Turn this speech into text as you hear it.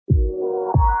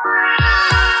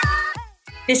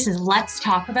This is Let's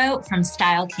Talk About from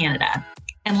Style Canada.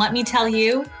 And let me tell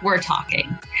you, we're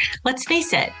talking. Let's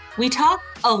face it, we talk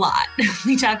a lot.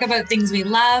 We talk about things we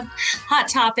love, hot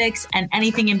topics, and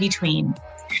anything in between.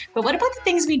 But what about the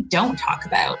things we don't talk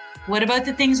about? What about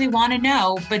the things we want to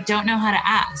know but don't know how to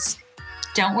ask?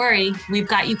 Don't worry, we've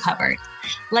got you covered.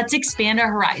 Let's expand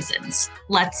our horizons.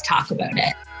 Let's talk about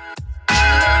it.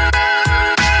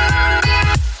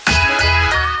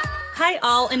 Hi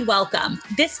all and welcome.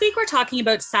 This week we're talking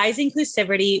about size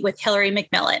inclusivity with Hilary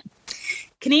MacMillan.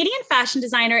 Canadian fashion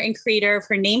designer and creator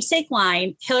for Namesake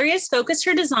line, Hilary has focused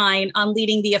her design on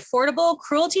leading the affordable,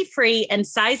 cruelty-free, and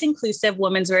size-inclusive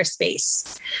womenswear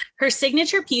space. Her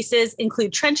signature pieces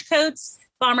include trench coats,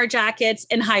 bomber jackets,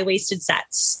 and high-waisted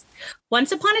sets.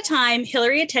 Once upon a time,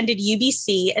 Hilary attended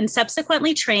UBC and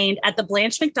subsequently trained at the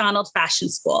Blanche Macdonald Fashion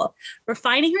School,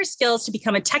 refining her skills to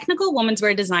become a technical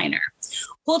womenswear designer.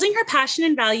 Holding her passion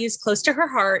and values close to her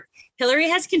heart, Hilary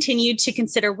has continued to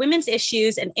consider women's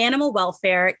issues and animal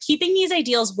welfare, keeping these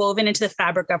ideals woven into the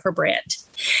fabric of her brand.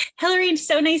 Hilary, it's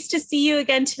so nice to see you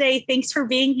again today. Thanks for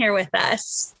being here with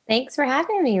us. Thanks for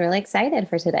having me. Really excited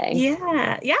for today.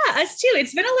 Yeah, us too.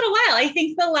 It's been a little while. I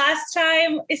think the last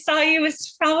time I saw you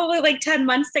was probably like 10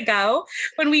 months ago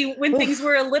when things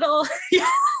were a little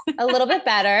a little bit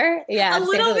better. Yeah. A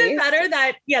little bit better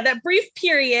that brief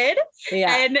period.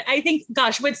 Yeah. And I think,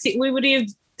 we would have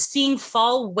seeing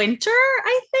fall, winter,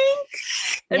 I think.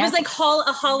 It was like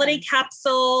a holiday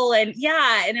capsule. And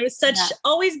it was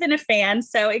always been a fan.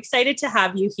 So excited to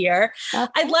have you here.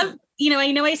 I'd love,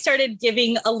 I know I started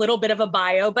giving a little bit of a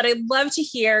bio, but I'd love to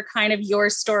hear kind of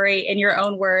your story in your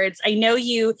own words. I know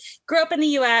you grew up in the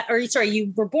US,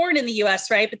 you were born in the US,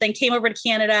 right? But then came over to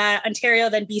Canada, Ontario,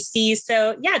 then BC.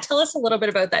 So tell us a little bit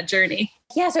about that journey.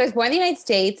 Yeah, so I was born in the United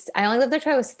States. I only lived there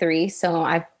till I was 3. So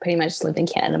I've pretty much lived in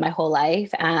Canada my whole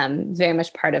life. Very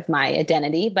much part of my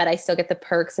identity, but I still get the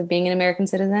perks of being an American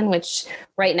citizen, which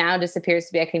right now just appears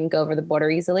to be I can go over the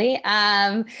border easily.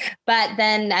 But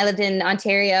then I lived in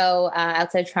Ontario,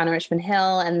 outside Toronto, Richmond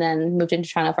Hill, and then moved into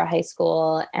Toronto for high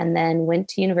school, and then went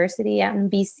to university out in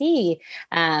BC,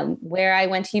 where I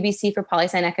went to UBC for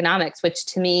poli-sci and economics, which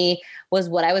to me was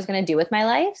what I was going to do with my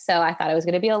life. So I thought I was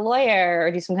going to be a lawyer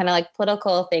or do some kind of like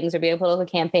political things or be in political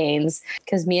campaigns,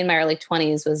 because me in my early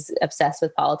 20s was obsessed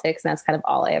with politics. And that's kind of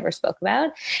all I ever spoke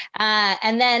about.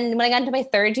 And then when I got into my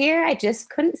 3rd year, I just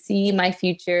couldn't see my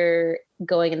future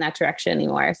going in that direction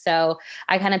anymore. So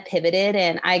I kind of pivoted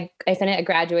and I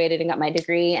graduated and got my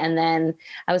degree. And then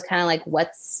I was kind of like,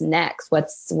 what's next? What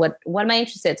am I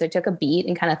interested in? So I took a beat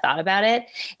and kind of thought about it.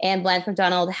 And Blanche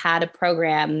Macdonald had a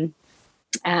program.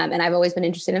 And I've always been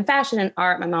interested in fashion and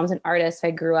art. My mom's an artist. So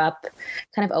I grew up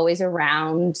kind of always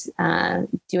around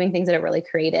doing things that are really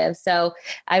creative. So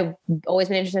I've always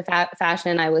been interested in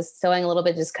fashion. I was sewing a little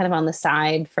bit just kind of on the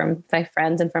side from my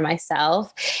friends and for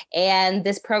myself. And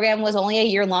this program was only a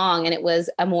year long, and it was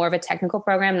more of a technical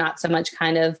program, not so much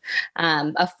kind of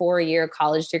a 4-year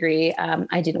college degree.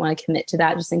 I didn't want to commit to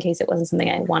that just in case it wasn't something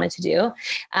I wanted to do.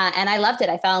 And I loved it.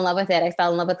 I fell in love with it. I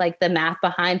fell in love with like the math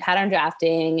behind pattern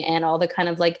drafting and all the kind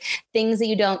of like things that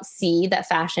you don't see that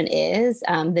fashion is,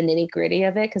 the nitty gritty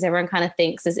of it. Because everyone kind of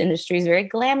thinks this industry is very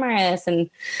glamorous and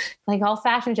like all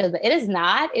fashion shows, but it is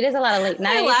not. It is a lot of late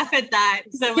night. I laugh at that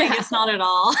because I'm like, it's not at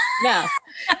all. No.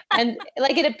 And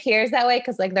like it appears that way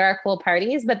because like there are cool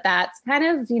parties, but that's kind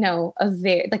of, a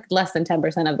very like less than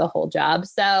 10% of the whole job.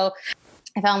 So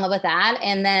I fell in love with that.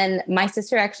 And then my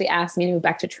sister actually asked me to move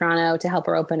back to Toronto to help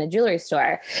her open a jewelry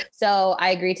store. So I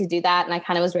agreed to do that. And I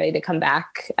kind of was ready to come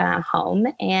back home.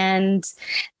 And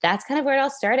that's kind of where it all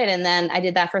started. And then I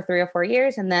did that for 3 or 4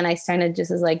 years. And then I started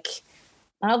just as like,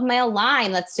 of my own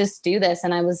line, let's just do this.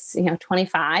 And I was,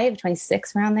 25,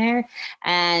 26 around there,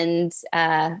 and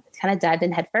kind of dived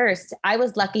in head first. I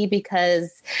was lucky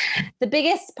because the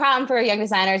biggest problem for young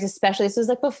designers, especially this was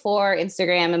like before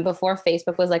Instagram and before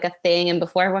Facebook was like a thing and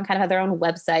before everyone kind of had their own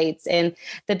websites. And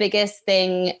the biggest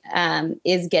thing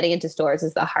is getting into stores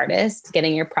is the hardest,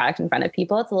 getting your product in front of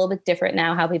people. It's a little bit different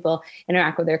now how people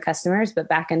interact with their customers, but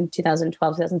back in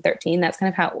 2012, 2013, that's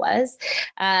kind of how it was.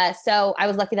 So I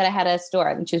was lucky that I had a store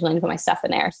and she was willing to put my stuff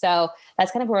in there. So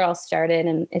that's kind of where it all started,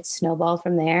 and it snowballed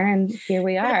from there. And here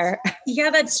we are.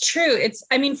 That's true. First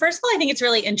of all, I think it's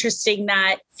really interesting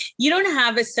that you don't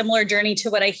have a similar journey to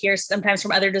what I hear sometimes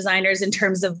from other designers in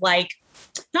terms of like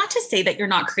not to say that you're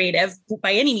not creative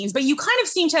by any means, but you kind of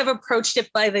seem to have approached it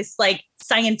by this like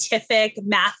scientific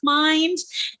math mind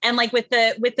and like with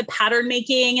the pattern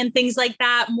making and things like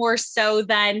that, more so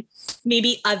than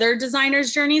maybe other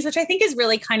designers' journeys, which I think is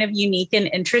really kind of unique and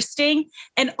interesting.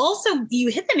 And also you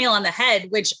hit the nail on the head,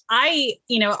 which I,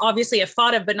 obviously have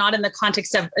thought of, but not in the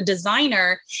context of a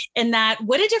designer, in that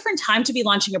what a different time to be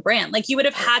launching a brand. Like you would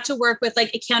have had to work with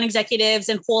like account executives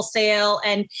and wholesale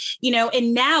and,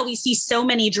 and now we see so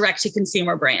many direct to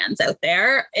consumer brands out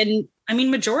there. And I mean,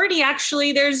 majority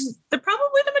actually, probably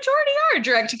the majority are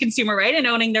direct to consumer, right? And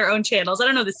owning their own channels. I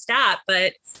don't know the stat,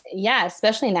 but. Yeah,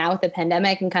 especially now with the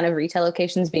pandemic and kind of retail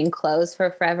locations being closed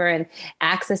for forever and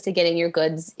access to getting your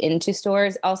goods into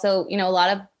stores. Also, a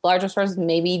lot of larger stores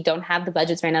maybe don't have the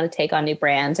budgets right now to take on new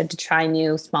brands or to try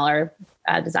new, smaller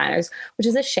designers, which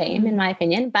is a shame in my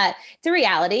opinion, but it's a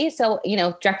reality. So,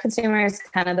 direct consumer is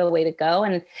kind of the way to go.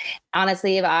 And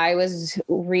honestly, if I was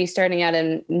restarting out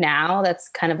and now, that's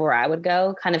kind of where I would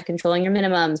go, kind of controlling your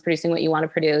minimums, producing what you want to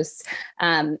produce.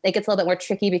 It gets a little bit more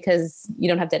tricky because you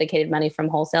don't have dedicated money from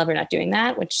wholesale if you're not doing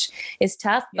that, which is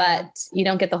tough, but you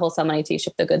don't get the wholesale money till you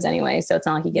ship the goods anyway. So it's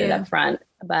not like you get it up front,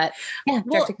 but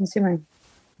direct to consumer.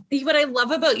 What I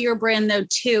love about your brand though,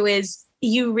 too, is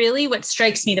what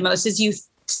strikes me the most is you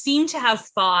seem to have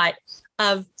thought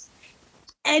of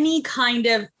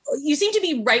you seem to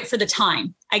be right for the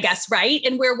time, I guess, right?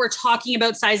 And where we're talking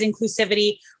about size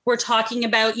inclusivity, we're talking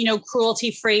about,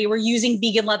 cruelty free, we're using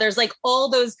vegan leathers, like all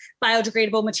those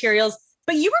biodegradable materials,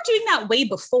 but you were doing that way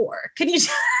before. Can you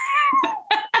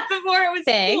before it was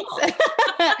cool.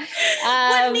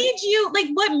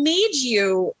 What made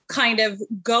you kind of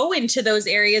go into those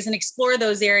areas and explore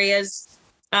those areas?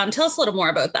 Tell us a little more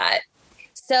about that.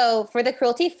 So for the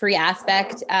cruelty-free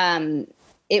aspect,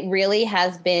 it really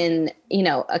has been,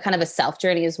 a kind of a self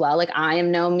journey as well. Like I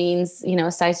am no means, a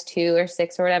size 2 or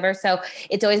 6 or whatever. So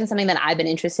it's always been something that I've been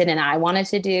interested in and I wanted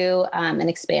to do and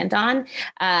expand on.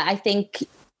 I think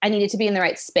I needed to be in the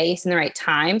right space and the right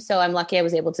time. So I'm lucky I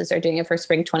was able to start doing it for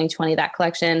spring 2020, that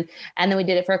collection. And then we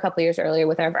did it for a couple of years earlier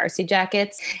with our varsity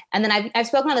jackets. And then I've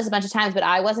spoken on this a bunch of times, but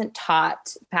I wasn't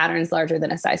taught patterns larger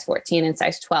than a size 14 and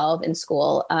size 12 in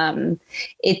school.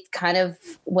 It kind of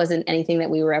wasn't anything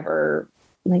that we were ever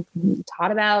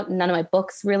taught about. None of my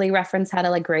books really reference how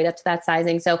to grade up to that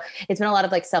sizing. So it's been a lot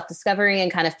of self-discovery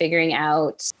and kind of figuring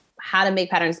out how to make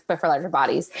patterns but for larger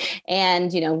bodies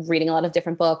and, reading a lot of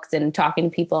different books and talking to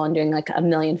people and doing a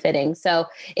million fittings. So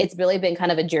it's really been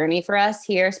kind of a journey for us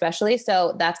here, especially.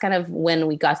 So that's kind of when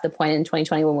we got to the point in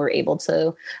 2020 when we were able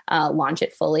to launch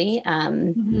it fully.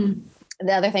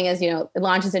 The other thing is, it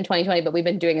launches in 2020, but we've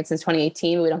been doing it since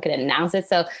 2018. We don't get to announce it.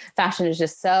 So fashion is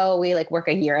just we work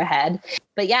a year ahead.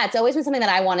 But yeah, it's always been something that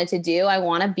I wanted to do. I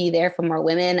want to be there for more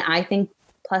women. I think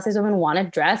plus size women want to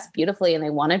dress beautifully and they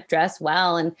want to dress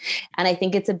well. And I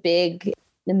think it's a big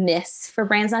miss for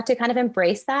brands not to kind of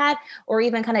embrace that or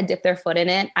even kind of dip their foot in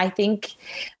it. I think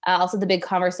also the big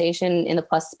conversation in the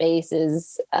plus space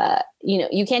is,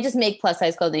 you can't just make plus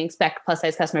size clothing, expect plus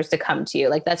size customers to come to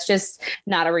you. That's just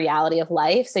not a reality of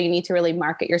life. So you need to really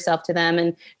market yourself to them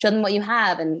and show them what you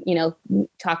have and,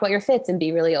 talk about your fits and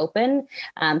be really open.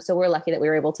 So we're lucky that we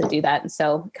were able to do that. And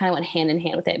so kind of went hand in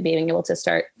hand with it, being able to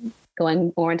start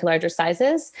going more into larger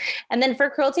sizes. And then for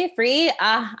cruelty free,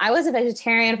 I was a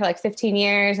vegetarian for 15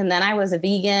 years and then I was a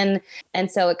vegan. And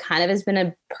so it kind of has been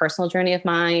a personal journey of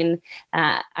mine.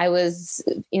 I was,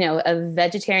 a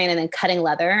vegetarian and then cutting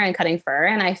leather and cutting fur.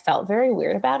 And I felt very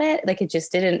weird about it. It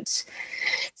just didn't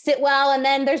sit well. And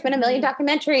then there's been a million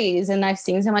documentaries and I've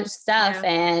seen so much stuff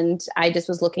and I just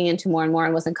was looking into more and more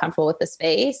and wasn't comfortable with the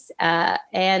space.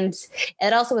 And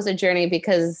it also was a journey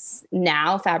because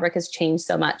now fabric has changed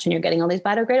so much and you're getting all these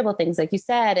biodegradable things, like you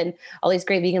said, and all these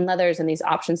great vegan leathers and these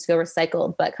options to go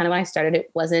recycled. But kind of when I started,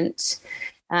 it wasn't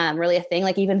really a thing.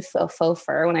 Even faux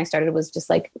fur when I started was just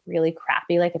really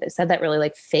crappy. It said that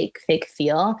really fake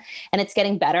feel, and it's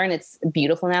getting better and it's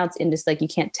beautiful now. It's in just you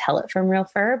can't tell it from real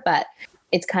fur, but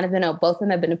it's kind of been both of them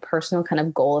have been a personal kind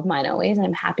of goal of mine always. And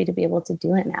I'm happy to be able to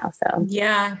do it now. So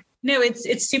yeah. No,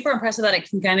 it's super impressive that it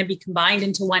can kind of be combined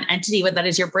into one entity with that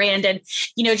is your brand. And,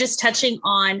 just touching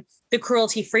on the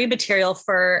cruelty-free material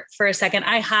for a second,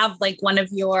 I have one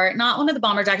of not one of the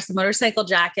bomber jackets, the motorcycle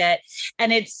jacket,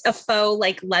 and it's a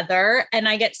faux leather. And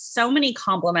I get so many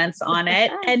compliments on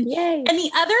it. And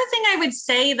the other thing I would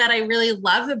say that I really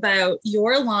love about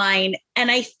your line,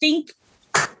 and I think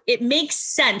it makes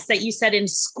sense that you said in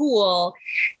school,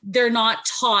 they're not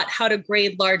taught how to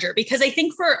grade larger, because I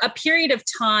think for a period of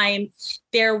time,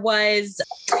 there was,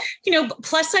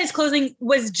 plus size clothing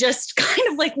was just kind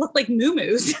of like, looked like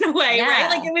muumuus in a way, right?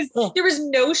 Like there was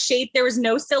no shape, there was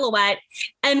no silhouette.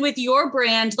 And with your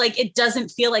brand, like, it doesn't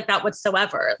feel like that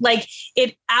whatsoever. Like,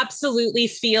 it absolutely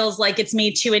feels like it's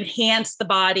made to enhance the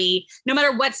body, no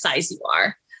matter what size you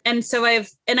are. And so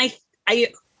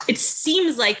it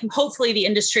seems like hopefully the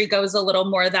industry goes a little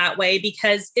more that way,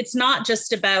 because it's not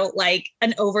just about like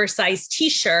an oversized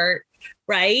t-shirt,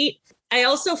 right? I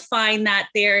also find that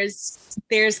there's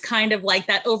kind of like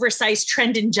that oversized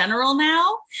trend in general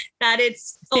now, that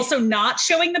it's also not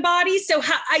showing the body. So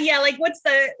like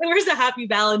where's the happy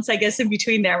balance, I guess, in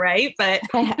between there, right? But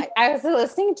I was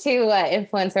listening to an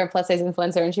influencer, plus size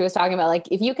influencer, and she was talking about like,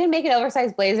 if you can make an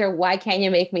oversized blazer, why can't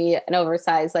you make me an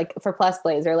oversized, like for plus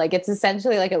blazer? Like, it's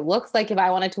essentially like, it looks like if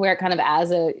I wanted to wear it kind of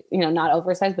as a, not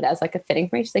oversized, but as like a fitting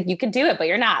for me. She's like, you could do it, but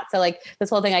you're not. So like this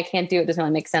whole thing, I can't do it, doesn't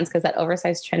really make sense, because that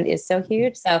oversized trend is so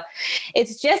huge. So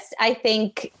it's just, I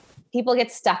think people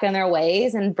get stuck in their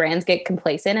ways and brands get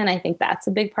complacent. And I think that's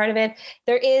a big part of it.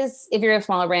 There is, if you're a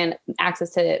smaller brand, access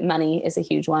to money is a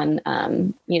huge one.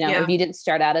 If you didn't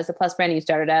start out as a plus brand, you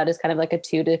started out as kind of like a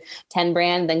 2 to 10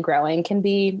 brand, then growing can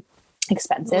be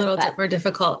expensive. A little more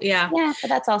difficult. Yeah. Yeah. But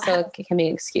that's also can be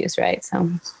an excuse, right? So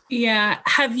yeah.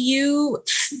 Have you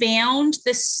found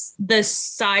the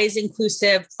size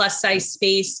inclusive plus size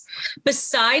space,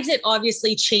 besides it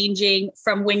obviously changing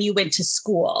from when you went to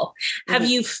school? Have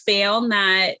you found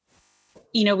that,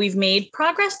 we've made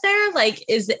progress there? Like,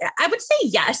 I would say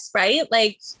yes, right?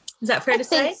 Like, is that fair to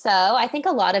say? I think so. I think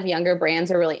a lot of younger brands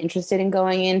are really interested in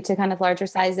going into kind of larger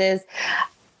sizes.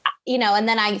 And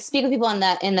then I speak with people in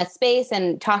that space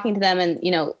and talking to them, and,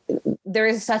 there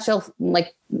is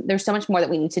there's so much more that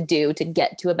we need to do to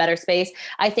get to a better space.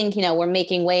 I think, we're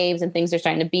making waves and things are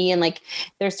starting to be, and like,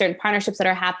 there's certain partnerships that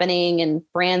are happening, and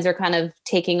brands are kind of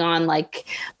taking on like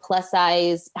plus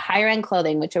size higher end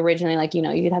clothing, which originally, like,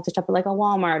 you'd have to shop at like a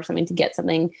Walmart or something to get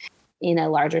something in a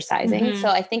larger sizing. Mm-hmm. So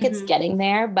I think it's getting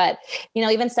there, but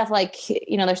even stuff like,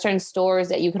 there's certain stores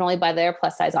that you can only buy their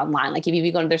plus size online. Like if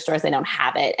you go to their stores, they don't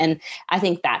have it. And I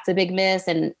think that's a big miss.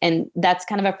 And that's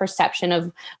kind of a perception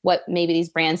of what maybe these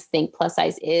brands think plus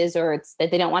size is, or it's that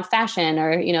they don't want fashion,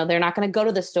 or, they're not going to go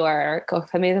to the store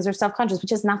because they're self-conscious,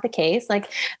 which is not the case.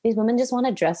 Like, these women just want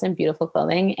to dress in beautiful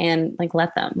clothing, and like,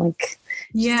 let them, like,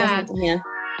 yeah.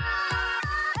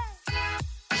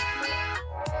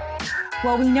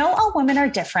 While we know all women are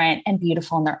different and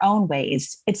beautiful in their own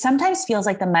ways, it sometimes feels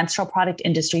like the menstrual product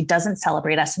industry doesn't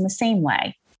celebrate us in the same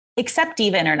way. Except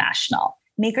Diva International,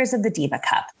 makers of the Diva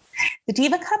Cup. The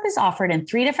Diva Cup is offered in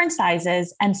 3 different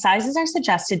sizes, and sizes are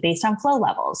suggested based on flow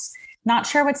levels. Not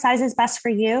sure what size is best for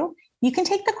you? You can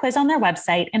take the quiz on their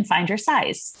website and find your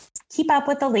size. Keep up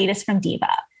with the latest from Diva.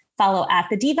 Follow at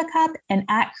the Diva Cup and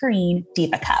at Kareen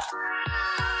Diva Cup.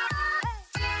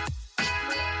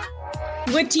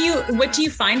 What do you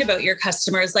find about your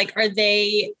customers? Like, are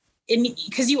they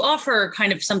because you offer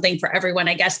kind of something for everyone,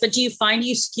 I guess, but do you find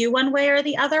you skew one way or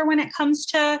the other when it comes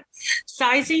to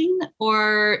sizing,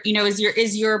 or,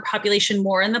 is your population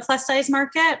more in the plus size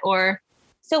market, or?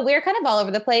 So we're kind of all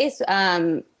over the place.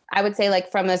 I would say,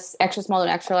 like, from a extra small to an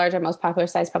extra large, our most popular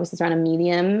size probably sits around a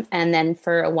medium. And then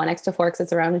for a 1X to 4X,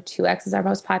 it's around a 2X is our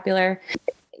most popular.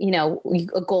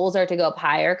 Goals are to go up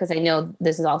higher, because I know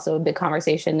this is also a big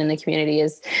conversation in the community,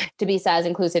 is to be size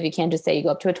inclusive. You can't just say you go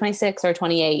up to a 26 or a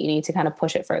 28. You need to kind of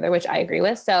push it further, which I agree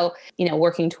with. So,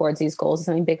 working towards these goals is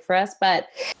something big for us. But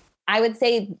I would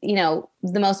say,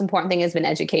 the most important thing has been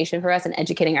education for us, and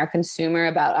educating our consumer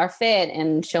about our fit,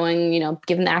 and showing,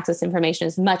 giving them access to information,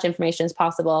 as much information as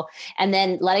possible. And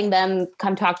then letting them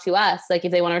come talk to us. Like,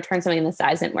 if they want to return something and the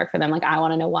size didn't work for them, like, I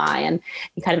want to know why. And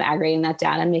kind of aggregating that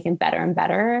data and making better and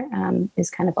better is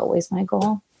kind of always my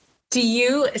goal. Do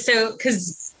you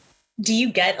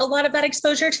get a lot of that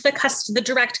exposure to the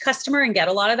direct customer and get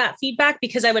a lot of that feedback?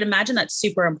 Because I would imagine that's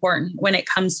super important when it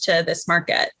comes to this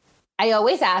market. I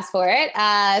always ask for it.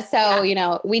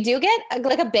 We do get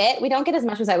like a bit. We don't get as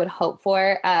much as I would hope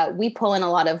for. We pull in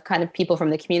a lot of kind of people from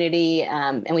the community,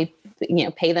 and we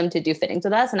pay them to do fittings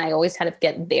with us. And I always kind of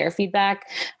get their feedback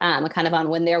kind of on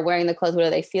when they're wearing the clothes, what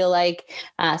do they feel like?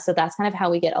 So that's kind of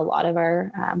how we get a lot of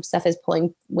our stuff, is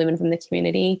pulling women from the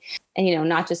community. And,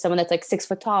 not just someone that's like 6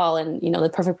 foot tall and, the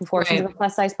perfect proportions of a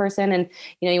plus size person. And,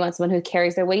 you want someone who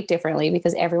carries their weight differently,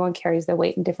 because everyone carries their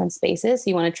weight in different spaces. So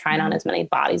you want to try on as many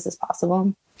bodies as possible.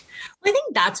 Well, I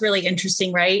think that's really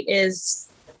interesting, right? Is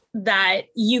that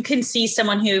you can see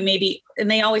someone who maybe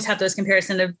and they always have those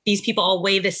comparisons of these people all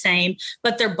weigh the same,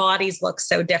 but their bodies look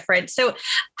so different. So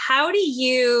how do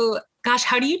you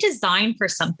design for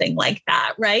something like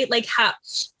that? Right? Like, how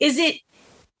is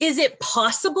it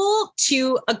possible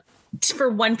for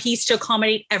one piece to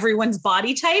accommodate everyone's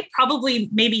body type? Probably,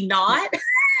 maybe not.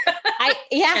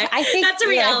 I think that's a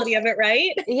reality of it,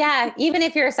 right? Yeah. Even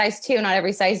if you're a size 2, not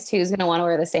every size 2 is going to want to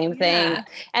wear the same thing. Yeah.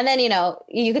 And then,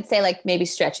 you could say like maybe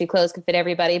stretchy clothes could fit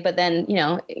everybody, but then,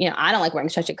 I don't like wearing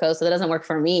stretchy clothes, so that doesn't work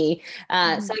for me. So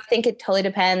I think it totally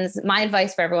depends. My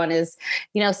advice for everyone is,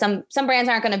 some brands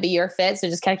aren't going to be your fit. So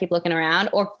just kind of keep looking around,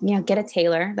 or, get a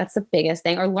tailor. That's the biggest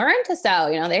thing, or learn to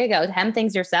sew, there you go. Hem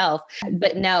things yourself.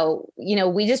 But no,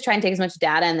 we just try and take as much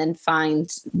data and then find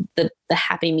the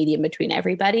happy medium between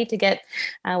everybody to get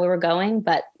where we're going.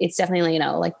 But it's definitely,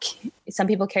 like some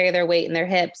people carry their weight in their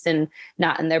hips and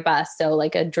not in their bust. So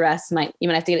like a dress you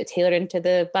might have to get it tailored into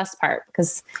the bust part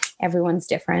because everyone's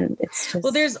different. It's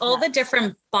just, there's all the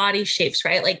different body shapes,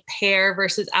 right? Like pear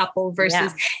versus apple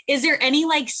versus, is there any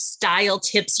like style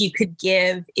tips you could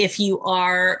give if you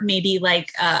are maybe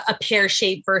like a pear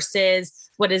shape versus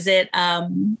what is it?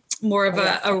 More of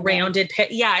a rounded pear.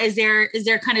 Yeah. Is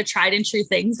there kind of tried and true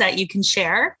things that you can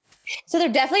share? So there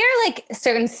definitely are like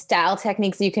certain style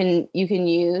techniques you can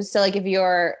use. So like if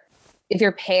you're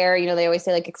pear, they always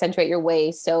say like accentuate your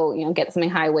waist. So, get something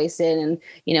high waisted and,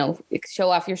 show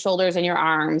off your shoulders and your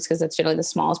arms because that's generally the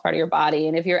smallest part of your body.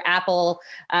 And if you're apple,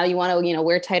 you want to,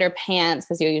 wear tighter pants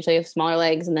because you usually have smaller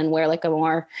legs, and then wear like a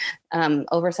more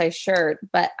oversized shirt.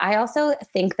 But I also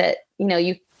think that,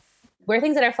 you wear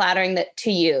things that are flattering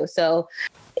to you. So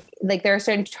like there are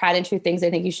certain tried and true things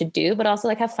I think you should do, but also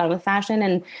like have fun with fashion.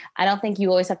 And I don't think you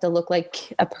always have to look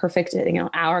like a perfect,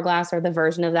 hourglass or the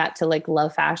version of that to like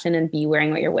love fashion and be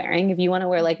wearing what you're wearing. If you want to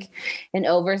wear like an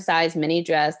oversized mini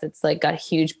dress that's like got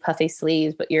huge puffy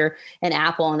sleeves, but you're an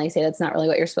apple and they say that's not really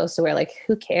what you're supposed to wear, like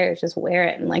who cares? Just wear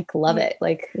it and like love it.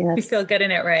 Like, you feel good in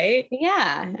it, right?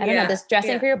 Yeah. I don't know, this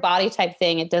dressing for your body type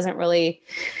thing. It doesn't really,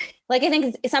 like, I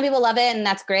think some people love it and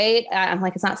that's great. I'm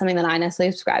like, it's not something that I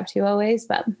necessarily subscribe to always,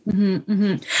 but.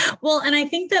 Well, and I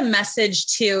think the message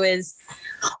too is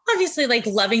obviously like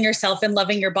loving yourself and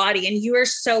loving your body. And you are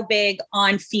so big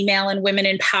on female and women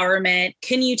empowerment.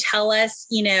 Can you tell us,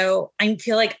 I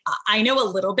feel like I know a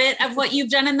little bit of what you've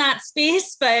done in that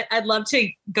space, but I'd love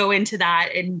to go into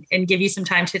that and give you some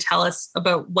time to tell us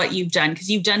about what you've done. Because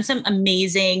you've done some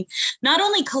amazing, not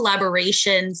only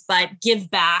collaborations, but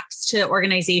give backs to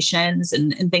organizations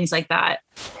and things like that.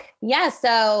 Yeah.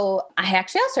 So I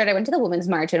went to the Women's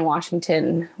March in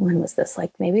Washington. When was this?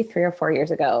 Like maybe 3 or 4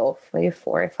 years ago, maybe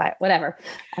 4 or 5, whatever.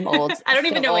 I'm old. I don't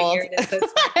even know what year it is.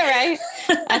 Right.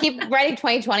 I keep writing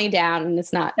 2020 down and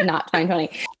it's not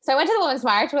 2020. So I went to the Women's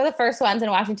March. One of the first ones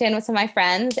in Washington with some of my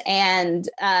friends. And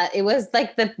it was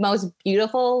like the most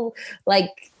beautiful,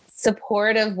 like,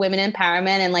 support of women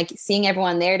empowerment and like seeing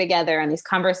everyone there together and these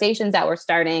conversations that were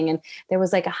starting. And there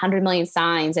was like 100 million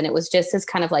signs. And it was just this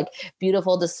kind of like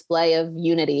beautiful display of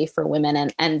unity for women.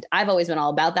 And I've always been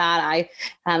all about that. I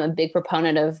am a big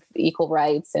proponent of equal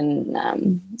rights and,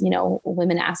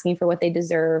 women asking for what they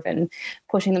deserve and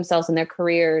pushing themselves in their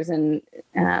careers and,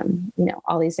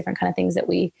 all these different kind of things that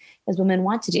we as women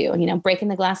want to do, breaking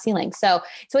the glass ceiling. So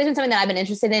it's always been something that I've been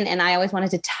interested in. And I always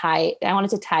wanted to tie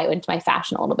it into my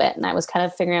fashion a little bit. And I was kind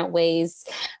of figuring out ways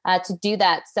to do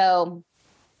that. So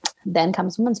then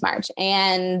comes Women's March.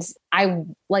 And I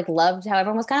like loved how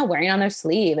everyone was kind of wearing it on their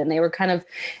sleeve and they were kind of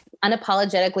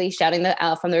unapologetically shouting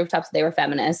from the rooftops that they were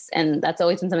feminists. And that's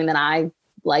always been something that I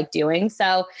like doing.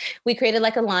 So we created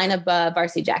like a line of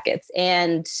varsity jackets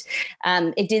and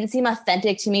it didn't seem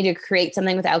authentic to me to create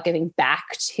something without giving back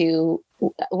to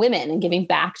women and giving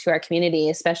back to our community,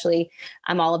 especially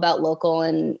I'm all about local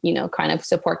and, kind of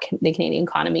support the Canadian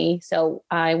economy. So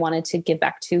I wanted to give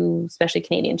back to especially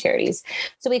Canadian charities.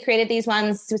 So we created these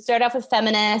ones to start off with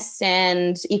feminists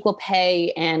and equal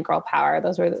pay and girl power.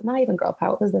 Those were not even girl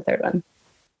power. What was the third one?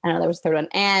 I don't know, there was a third one.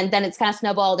 And then it's kind of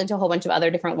snowballed into a whole bunch of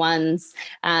other different ones.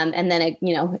 And then,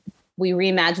 we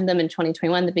reimagined them in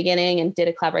 2021 at the beginning and did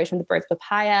a collaboration with the Birds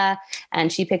Papaya.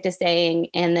 And she picked a saying.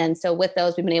 And then, so with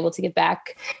those, we've been able to give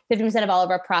back 50% of all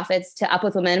of our profits to Up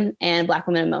With Women and Black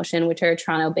Women in Motion, which are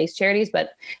Toronto-based charities,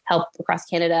 but help across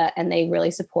Canada. And they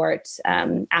really support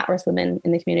at-risk women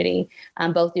in the community.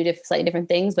 Both do slightly different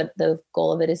things, but the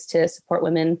goal of it is to support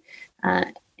women.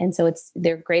 And so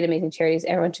they're great, amazing charities.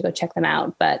 Everyone should go check them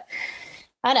out. But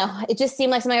I don't know, it just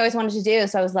seemed like something I always wanted to do.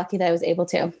 So I was lucky that I was able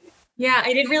to. Yeah,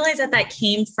 I didn't realize that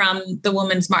came from the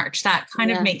Women's March. That kind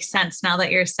of makes sense now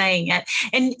that you're saying it.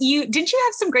 And didn't you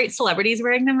have some great celebrities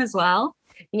wearing them as well?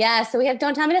 Yeah, so we have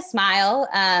Don't Tell Me to Smile,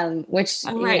 which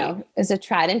is a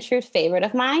tried and true favorite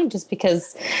of mine, just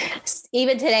because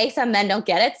even today some men don't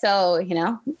get it. So,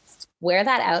 wear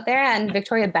that out there. And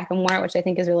Victoria Beckham wore it, which I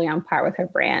think is really on par with her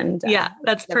brand. Yeah,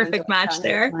 that's perfect match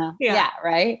there. Yeah,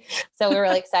 right. So we were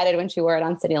really excited when she wore it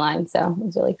on City Line. So it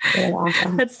was really, really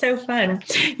awesome. That's so fun.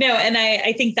 No, and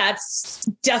I think that's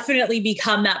definitely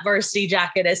become that varsity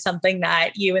jacket as something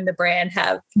that you and the brand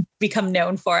have become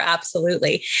known for.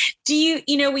 Absolutely. Do you,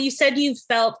 when you said you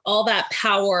felt all that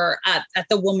power at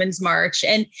the Women's March,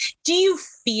 and do you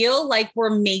feel like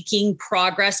we're making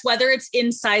progress, whether it's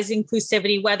in size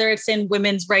inclusivity, whether it's in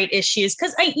women's right issues?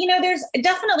 Because there's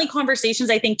definitely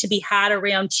conversations I think to be had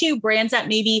around two brands that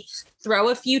maybe throw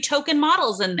a few token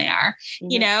models in there,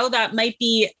 that might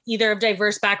be either of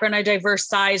diverse background or diverse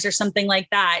size or something like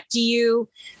that.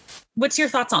 What's your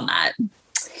thoughts on that?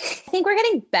 I think we're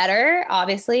getting better.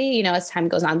 Obviously, as time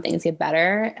goes on, things get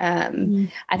better.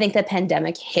 I think the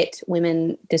pandemic hit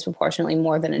women disproportionately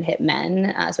more than it hit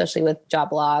men, especially with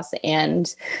job loss.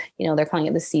 And, they're calling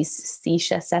it the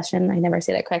CSHA session. I never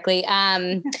say that correctly.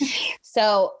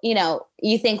 So,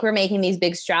 you think we're making these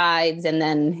big strides and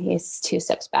then it's 2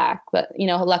 steps back, but,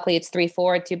 luckily it's 3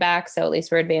 forward, 2 back. So at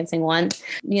least we're advancing one.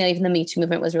 Even the Me Too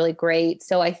movement was really great.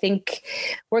 So I think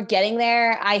we're getting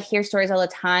there. I hear stories all the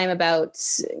time about,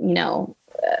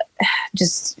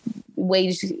 just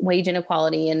wage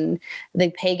inequality and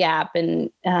the pay gap and,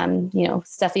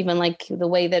 stuff, even like the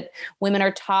way that women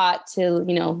are taught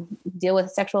to, deal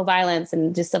with sexual violence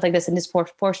and just stuff like this and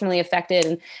disproportionately affected,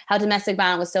 and how domestic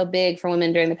violence was so big for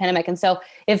women during the pandemic. And so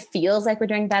it feels like we're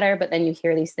doing better, but then you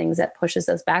hear these things that pushes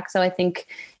us back. So I think,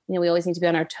 we always need to be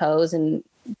on our toes and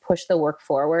push the work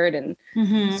forward and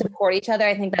support each other.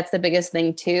 I think that's the biggest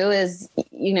thing too, is,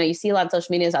 you see a lot on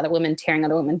social media as other women tearing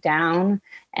other women down.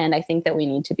 And I think that we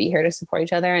need to be here to support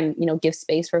each other and, give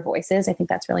space for voices. I think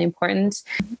that's really important.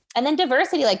 And then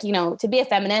diversity, to be a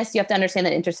feminist, you have to understand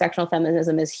that intersectional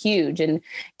feminism is huge. And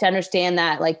to understand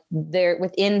that there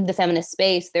within the feminist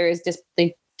space, there is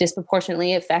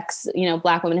disproportionately affects,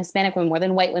 Black women, Hispanic women more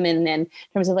than white women, and in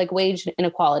terms of wage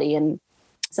inequality and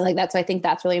so that. So I think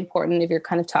that's really important if you're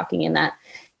kind of talking in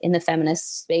the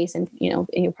feminist space and, and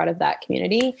you're part of that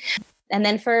community. And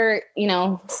then for,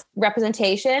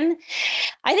 representation,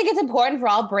 I think it's important for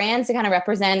all brands to kind of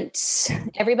represent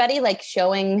everybody,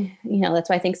 showing, that's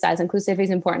why I think size inclusivity is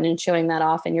important, and showing that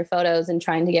off in your photos and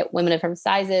trying to get women of different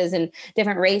sizes and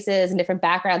different races and different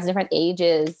backgrounds, different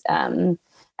ages. I know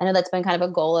that's been kind of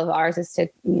a goal of ours, is to,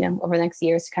 over the next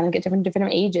years to kind of get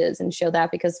different ages and show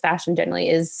that, because fashion generally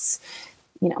is,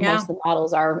 most of the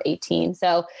models are 18.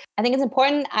 So I think it's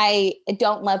important. I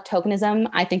don't love tokenism.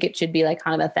 I think it should be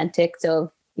kind of authentic.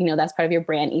 So, that's part of your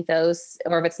brand ethos,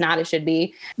 or if it's not, it should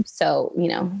be. So,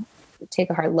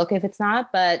 take a hard look if it's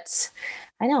not, but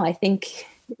I think,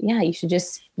 you should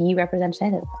just be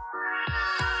representative.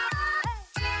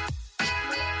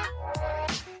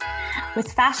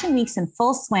 With fashion weeks in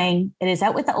full swing, it is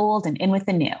out with the old and in with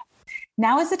the new.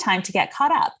 Now is the time to get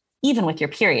caught up, even with your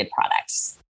period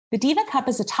products. The Diva Cup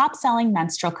is a top-selling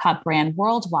menstrual cup brand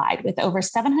worldwide with over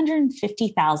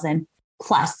 750,000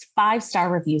 plus 5-star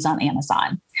reviews on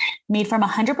Amazon. Made from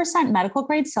 100%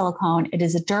 medical-grade silicone, it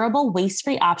is a durable,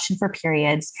 waste-free option for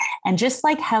periods. And just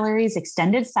like Hilary's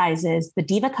extended sizes, the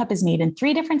Diva Cup is made in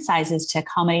 3 different sizes to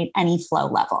accommodate any flow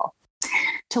level.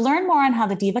 To learn more on how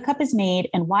the Diva Cup is made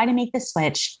and why to make the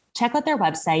switch, check out their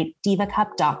website,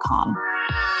 divacup.com.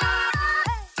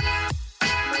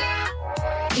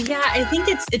 Yeah, I think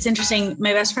it's interesting.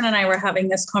 My best friend and I were having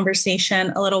this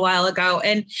conversation a little while ago,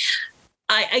 and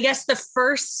I guess the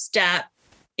first step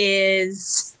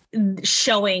is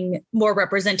showing more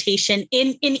representation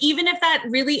in even if that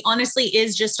really honestly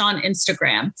is just on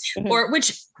Instagram, or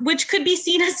which could be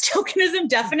seen as tokenism,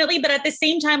 definitely. But at the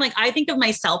same time, I think of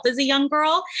myself as a young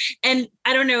girl, and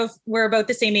I don't know if we're about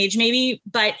the same age, maybe,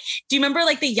 but do you remember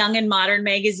the Young and Modern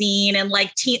magazine and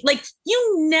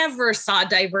you never saw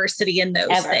diversity in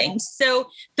those things. So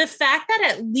the fact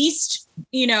that at least,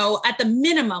 at the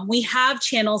minimum, we have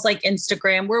channels like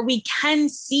Instagram where we can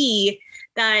see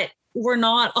that we're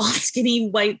not all skinny,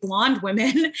 white, blonde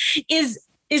women is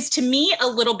to me a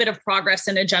little bit of progress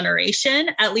in a generation.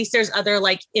 At least there's other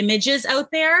images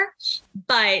out there.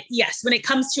 But yes, when it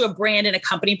comes to a brand and a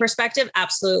company perspective,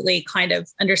 absolutely kind of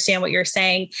understand what you're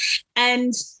saying.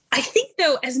 And I think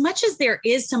though, as much as there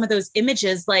is some of those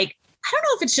images, I don't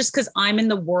know if it's just because I'm in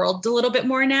the world a little bit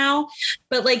more now,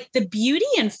 but the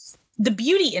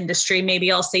beauty industry, maybe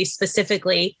I'll say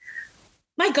specifically,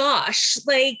 my gosh,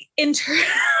 in terms,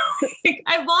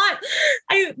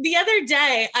 the other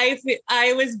day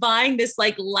I was buying this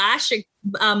lash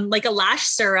like a lash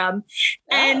serum.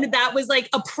 And that was like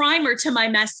a primer to my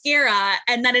mascara.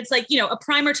 And then it's like, you know, a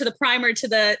primer to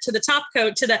the top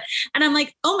coat and I'm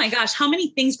like, oh my gosh, how many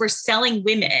things we're selling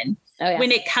women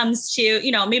when it comes to,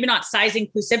 you know, maybe not size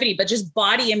inclusivity, but just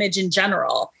body image in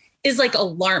general is like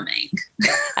alarming.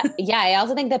 Yeah. I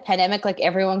also think the pandemic, like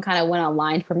everyone kind of went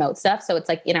online to promote stuff. So it's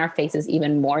like in our faces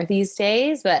even more these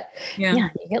days, but you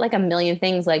get like a million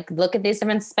things, like look at these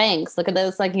different Spanx, look at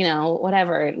those, like, you know,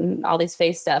 whatever, and all these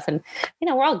face stuff. And, you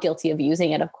know, we're all guilty of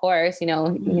using it, of course, you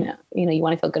want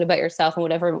to feel good about yourself in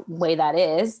whatever way that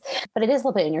is, but it is a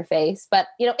little bit in your face. But,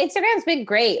 you know, Instagram's been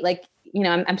great. Like, you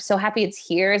know, I'm so happy it's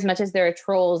here. As much as there are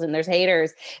trolls and there's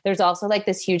haters, there's also like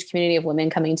this huge community of women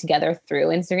coming together through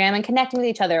Instagram and connecting with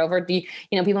each other over you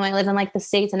know, people might live in like the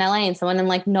States and LA, and someone in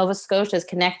like Nova Scotia is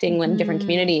connecting with different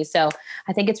communities. So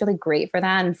I think it's really great for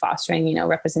that and fostering, you know,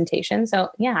 representation. So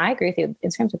yeah, I agree with you.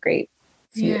 Instagram's a great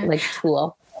like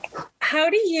tool.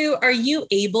 Are you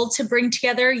able to bring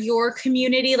together your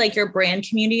community, like your brand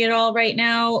community at all right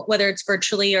now, whether it's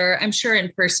virtually or I'm sure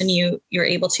in person you're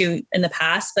able to in the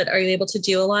past, but are you able to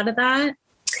do a lot of that?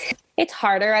 It's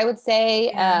harder, I would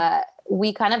say.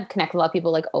 We kind of connect with a lot of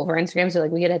people like over Instagram. So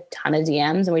like we get a ton of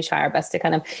DMs and we try our best to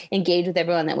kind of engage with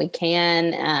everyone that we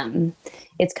can.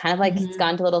 It's kind of like it's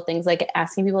gone to little things like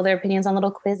asking people their opinions on little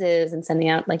quizzes and sending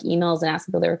out like emails and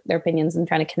asking people their opinions and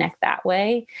trying to connect that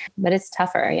way. But it's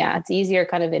tougher. Yeah. It's easier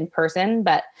kind of in person,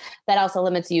 but that also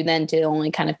limits you then to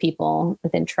only kind of people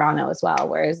within Toronto as well.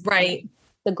 Whereas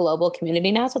the global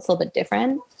community now, so it's a little bit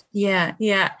different. Yeah.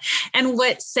 Yeah. And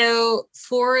so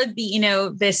for the, you know,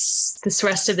 this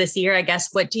rest of this year, I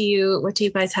guess, what do you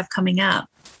guys have coming up?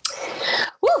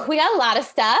 Woo, we got a lot of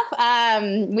stuff.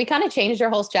 We kind of changed our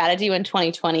whole strategy when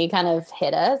 2020 kind of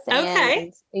hit us.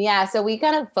 Okay. Yeah. So we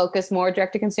kind of focused more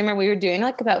direct to consumer. We were doing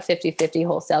like about 50-50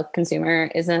 wholesale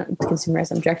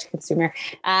consumerism, direct to consumer.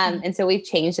 And so we've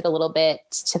changed it a little bit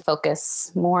to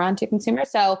focus more onto consumer.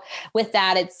 So with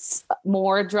that, it's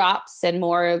more drops and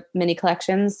more mini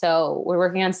collections. So we're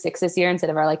working on 6 this year instead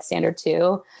of our like standard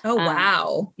 2. Oh,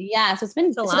 wow. Yeah. So they're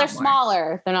more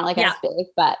smaller. They're not like as big,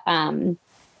 but,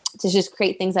 to just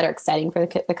create things that are exciting for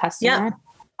the customer.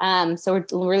 So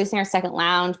we're releasing our second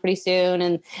lounge pretty soon.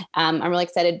 And I'm really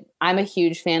excited. I'm a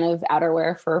huge fan of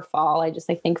outerwear for fall. I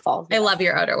think fall. I love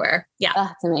your outerwear. Yeah.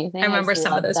 Oh, it's amazing. I remember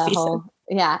some of those pieces.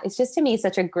 It's just to me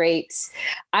such a great,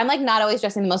 I'm like not always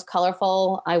dressing the most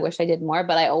colorful. I wish I did more,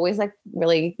 but I always like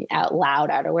really out loud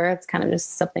outerwear. It's kind of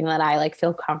just something that I like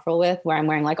feel comfortable with, where I'm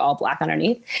wearing like all black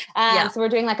underneath. So we're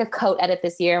doing like a coat edit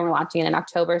this year and we're launching it in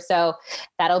October. So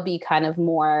that'll be kind of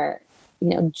more, you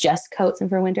know, just coats and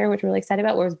for winter, which we're really excited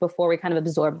about. Whereas before we kind of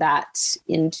absorbed that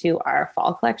into our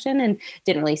fall collection and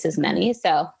didn't release as many.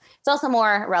 So it's also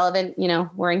more relevant. You know,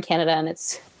 we're in Canada and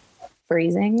it's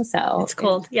freezing. So it's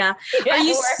cold. Yeah. Are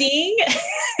you seeing,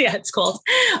 it's cold.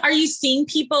 Are you seeing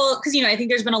people? Cause you know, I think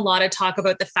there's been a lot of talk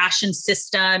about the fashion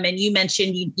system, and you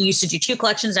mentioned you used to do 2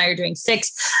 collections. Now you're doing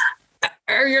 6.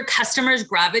 Are your customers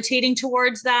gravitating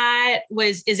towards that?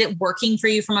 Is it working for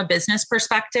you from a business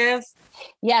perspective?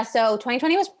 Yeah. So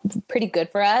 2020 was pretty good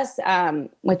for us,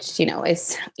 which, you know,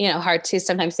 is, you know, hard to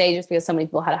sometimes say just because so many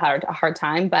people had a hard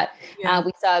time, but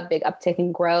we saw a big uptick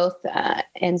in growth.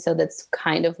 And so that's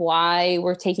kind of why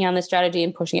we're taking on this strategy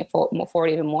and pushing it forward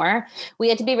even more. We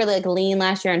had to be really like lean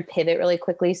last year and pivot really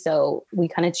quickly. So we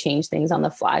kind of changed things on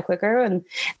the fly quicker. And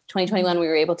 2021, we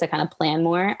were able to kind of plan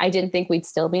more. I didn't think we'd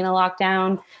still be in a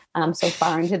lockdown so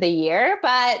far into the year,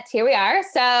 but here we are.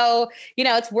 So, you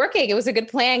know, it's working. It was a good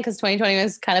plan because 2020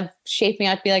 was kind of shaping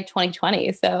out to be like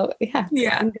 2020. So yeah.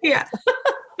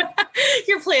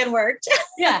 Your plan worked.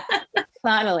 Yeah.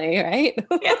 Finally, right?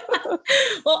 Yeah.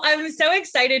 Well, I'm so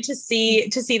excited to see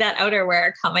that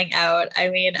outerwear coming out. I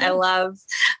mean, I love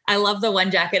the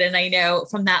one jacket, and I know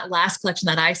from that last collection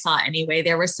that I saw anyway,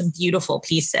 there were some beautiful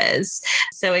pieces.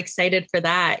 So excited for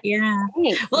that. Yeah.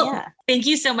 Thanks. Well, thank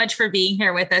you so much for being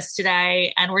here with us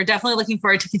today, and we're definitely looking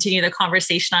forward to continue the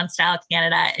conversation on Style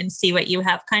Canada and see what you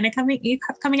have kind of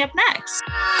coming up next.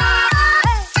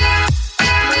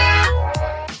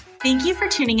 Thank you for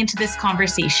tuning into this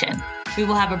conversation. We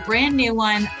will have a brand new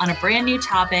one on a brand new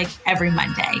topic every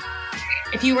Monday.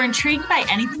 If you were intrigued by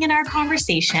anything in our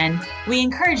conversation, we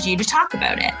encourage you to talk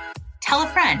about it. Tell a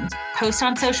friend, post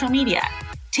on social media,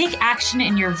 take action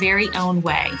in your very own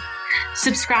way.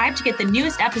 Subscribe to get the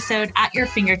newest episode at your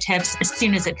fingertips as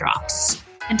soon as it drops.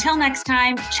 Until next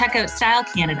time, check out Style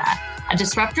Canada, a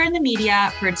disruptor in the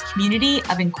media for its community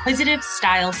of inquisitive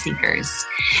style seekers.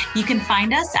 You can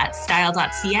find us at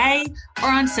style.ca or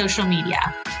on social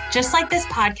media. Just like this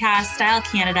podcast, Style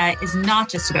Canada is not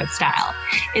just about style.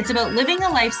 It's about living a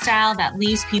lifestyle that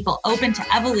leaves people open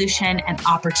to evolution and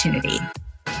opportunity.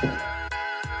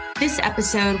 This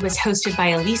episode was hosted by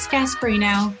Elise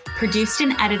Gasparino, produced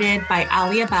and edited by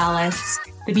Alia Ballas.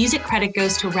 The music credit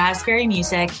goes to Raspberry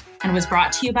Music and was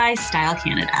brought to you by Style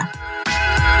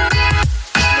Canada.